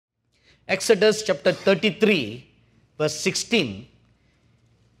Exodus chapter 33, verse 16,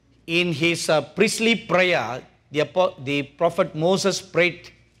 in his priestly prayer, the prophet Moses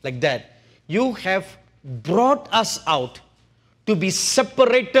prayed like that: "You have brought us out to be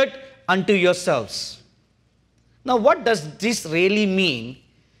separated unto yourselves." Now, what does this really mean?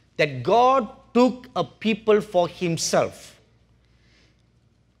 That God took a people for himself.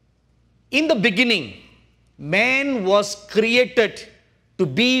 In the beginning, man was created to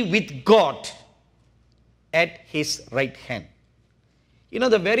be with God at his right hand. You know,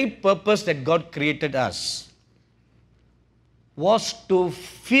 the very purpose that God created us was to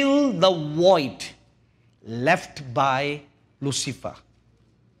fill the void left by Lucifer.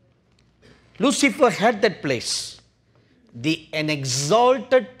 Lucifer had that place, an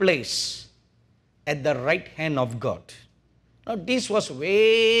exalted place at the right hand of God. Now, this was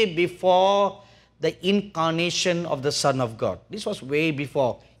way before the incarnation of the Son of God. This was way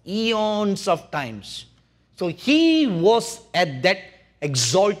before, eons of times. So he was at that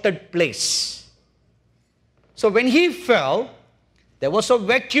exalted place. So when he fell, there was a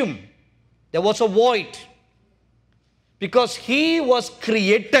vacuum, there was a void, because he was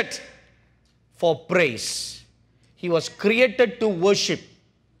created for praise. He was created to worship.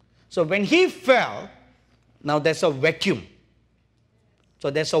 So when he fell, now there's a vacuum. So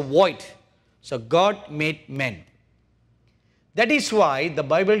there's a void. So God made man. That is why the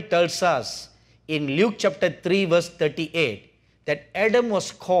Bible tells us in Luke chapter 3 verse 38 that Adam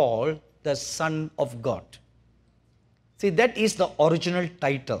was called the Son of God. See, that is the original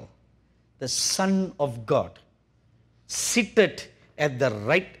title, the Son of God, seated at the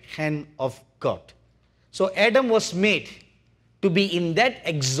right hand of God. So Adam was made to be in that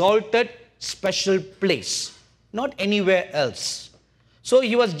exalted special place, not anywhere else. So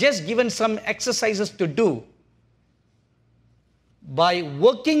he was just given some exercises to do by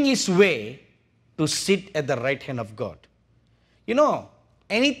working his way to sit at the right hand of God. You know,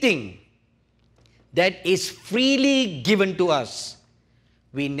 anything that is freely given to us,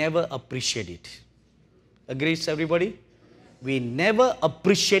 we never appreciate it. Agrees everybody? We never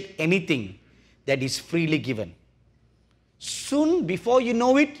appreciate anything that is freely given. Soon, before you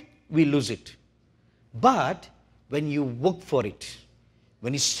know it, we lose it. But when you work for it,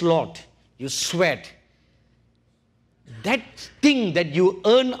 when you slot, you sweat, that thing that you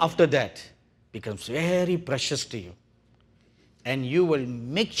earn after that becomes very precious to you. And you will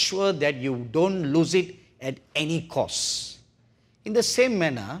make sure that you don't lose it at any cost. In the same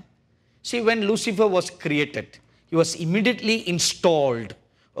manner, see, when Lucifer was created, he was immediately installed.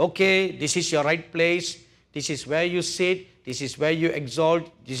 Okay, this is your right place. This is where you sit. This is where you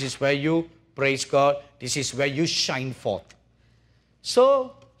exalt. This is where you praise God. This is where you shine forth.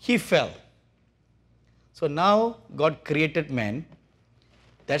 So he fell. So now God created man.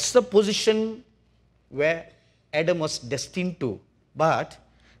 That's the position where Adam was destined to. But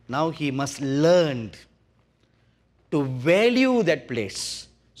now he must learn to value that place.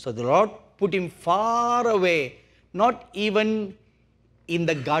 So the Lord put him far away, not even in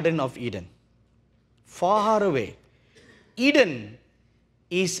the Garden of Eden. Far away. Eden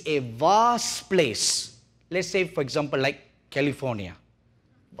is a vast place. Let's say, for example, like California.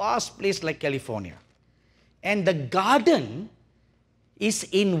 Vast place like California. And the garden is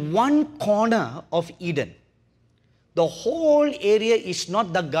in one corner of Eden. The whole area is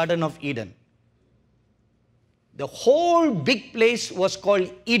not the Garden of Eden. The whole big place was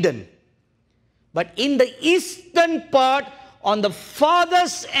called Eden. But in the eastern part, on the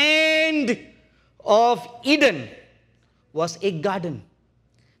farthest end of Eden, was a garden.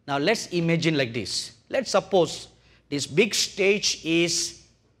 Now let's imagine like this. Let's suppose this big stage is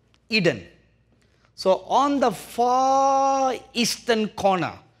Eden. So on the far eastern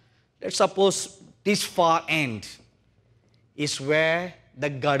corner, let's suppose this far end is where the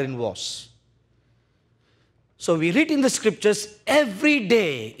garden was. So we read in the scriptures, every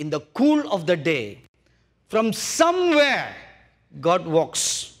day in the cool of the day, from somewhere God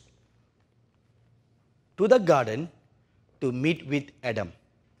walks to the garden to meet with Adam.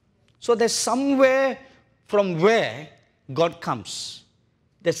 So there's somewhere from where God comes.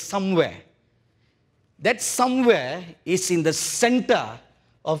 There's somewhere. That somewhere is in the center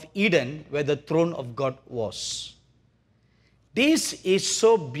of Eden where the throne of God was. This is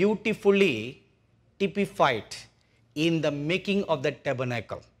so beautifully typified in the making of the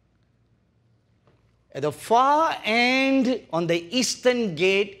tabernacle. At the far end on the eastern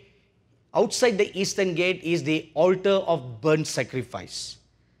gate, outside the eastern gate is the altar of burnt sacrifice.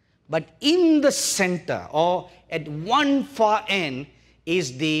 But in the center or at one far end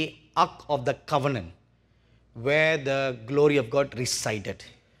is the Ark of the Covenant, where the glory of God resided.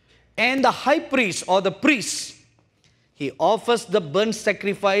 And the high priest or the priest, he offers the burnt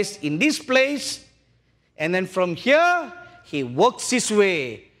sacrifice in this place. And then from here, he works his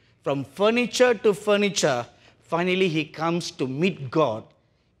way from furniture to furniture. Finally, he comes to meet God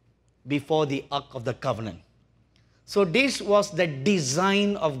before the Ark of the Covenant. So this was the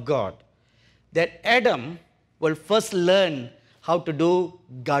design of God, that Adam will first learn how to do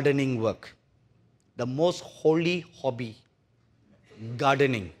gardening work. The most holy hobby,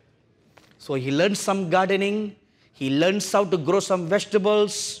 gardening. So he learns some gardening, he learns how to grow some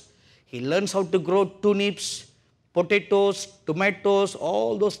vegetables, he learns how to grow turnips, potatoes, tomatoes,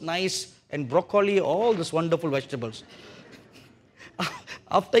 all those nice, and broccoli, all those wonderful vegetables.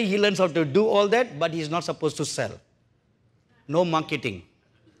 After he learns how to do all that, but he's not supposed to sell. No marketing.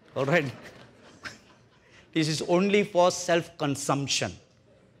 All right? This is only for self-consumption.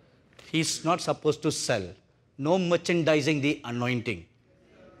 He's not supposed to sell. No merchandising the anointing.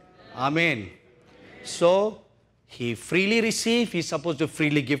 Amen. So, he freely receives, he's supposed to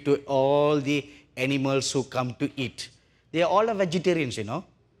freely give to all the animals who come to eat. They are all vegetarians, you know.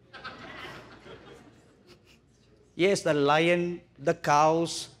 Yes, the lion, the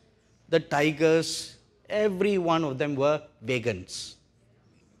cows, the tigers, every one of them were vegans.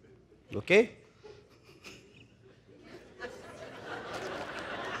 Okay?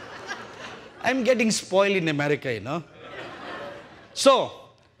 I'm getting spoiled in America, you know. So,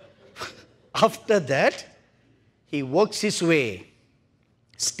 after that, he works his way,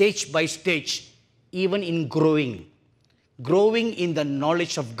 stage by stage, even in growing in the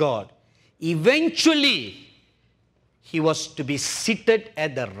knowledge of God. Eventually, he was to be seated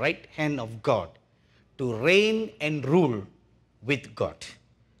at the right hand of God, to reign and rule with God.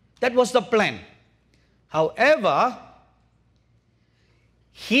 That was the plan. However,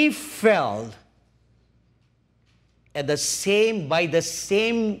 he fell by the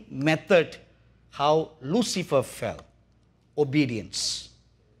same method how Lucifer fell, obedience.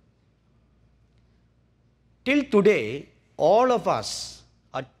 Till today, all of us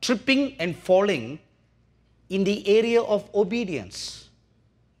are tripping and falling in the area of obedience.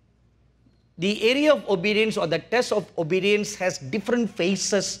 The area of obedience or the test of obedience has different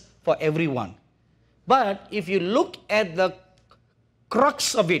phases for everyone. But if you look at the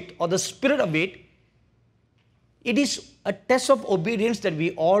crux of it or the spirit of it, it is a test of obedience that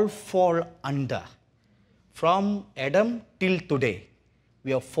we all fall under. From Adam till today,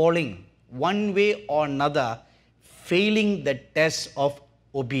 we are falling one way or another, failing the test of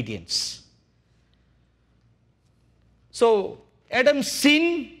obedience. So, Adam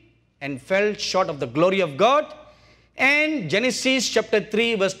sinned and fell short of the glory of God. And Genesis chapter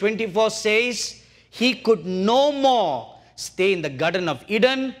 3 verse 24 says, he could no more stay in the Garden of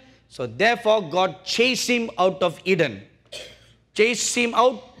Eden. So therefore God chased him out of Eden. Chased him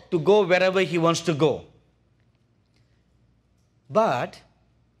out to go wherever he wants to go. But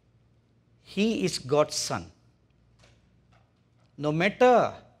he is God's son. No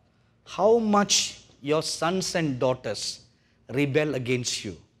matter how much your sons and daughters rebel against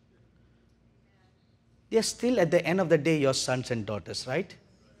you, they are still at the end of the day your sons and daughters, right?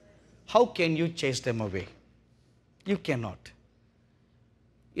 How can you chase them away? You cannot.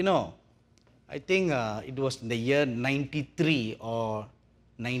 You know, I think it was in the year 93 or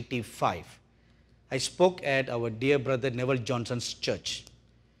 95. I spoke at our dear brother Neville Johnson's church.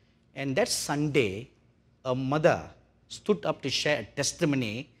 And that Sunday, a mother stood up to share a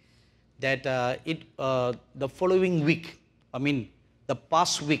testimony that the following week, the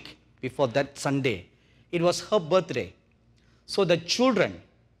past week before that Sunday, it was her birthday. So the children,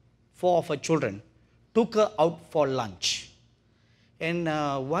 4 of her children, took her out for lunch. And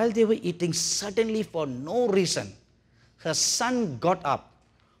while they were eating, suddenly for no reason, her son got up,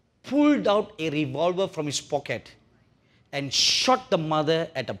 pulled out a revolver from his pocket, and shot the mother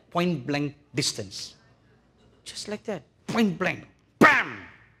at a point-blank distance. Just like that, point-blank, bam!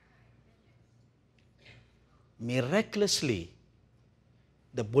 Miraculously,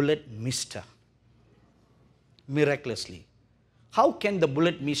 the bullet missed her. Miraculously. How can the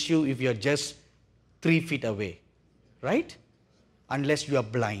bullet miss you if you're just 3 feet away, right? Unless you are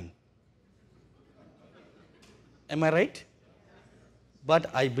blind. Am I right?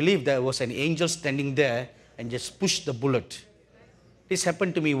 But I believe there was an angel standing there and just pushed the bullet. This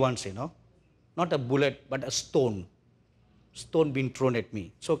happened to me once, you know. Not a bullet, but a stone. Stone being thrown at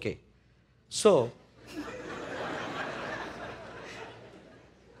me. It's okay. So,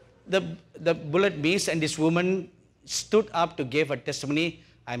 the bullet missed and this woman stood up to give her testimony.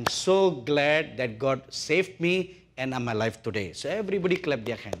 I'm so glad that God saved me and I'm alive today. So everybody clap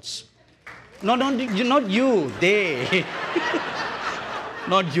their hands. No, not you, they.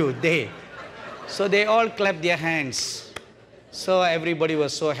 Not you, they. So they all clapped their hands. So everybody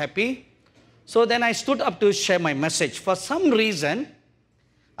was so happy. So then I stood up to share my message. For some reason,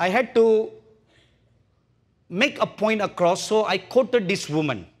 I had to make a point across, so I quoted this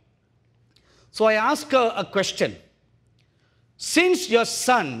woman. So I asked her a question. Since your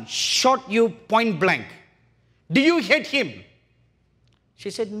son shot you point blank, do you hate him? She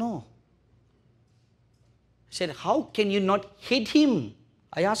said, no. I said, how can you not hate him?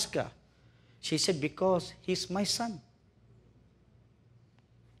 I asked her. She said, because he's my son.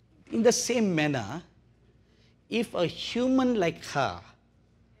 In the same manner, if a human like her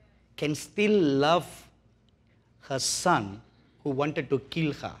can still love her son who wanted to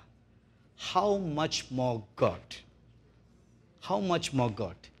kill her, how much more God? How much more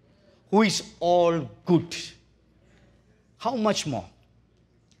God? Who is all good? How much more?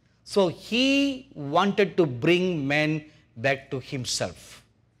 So he wanted to bring men back to himself.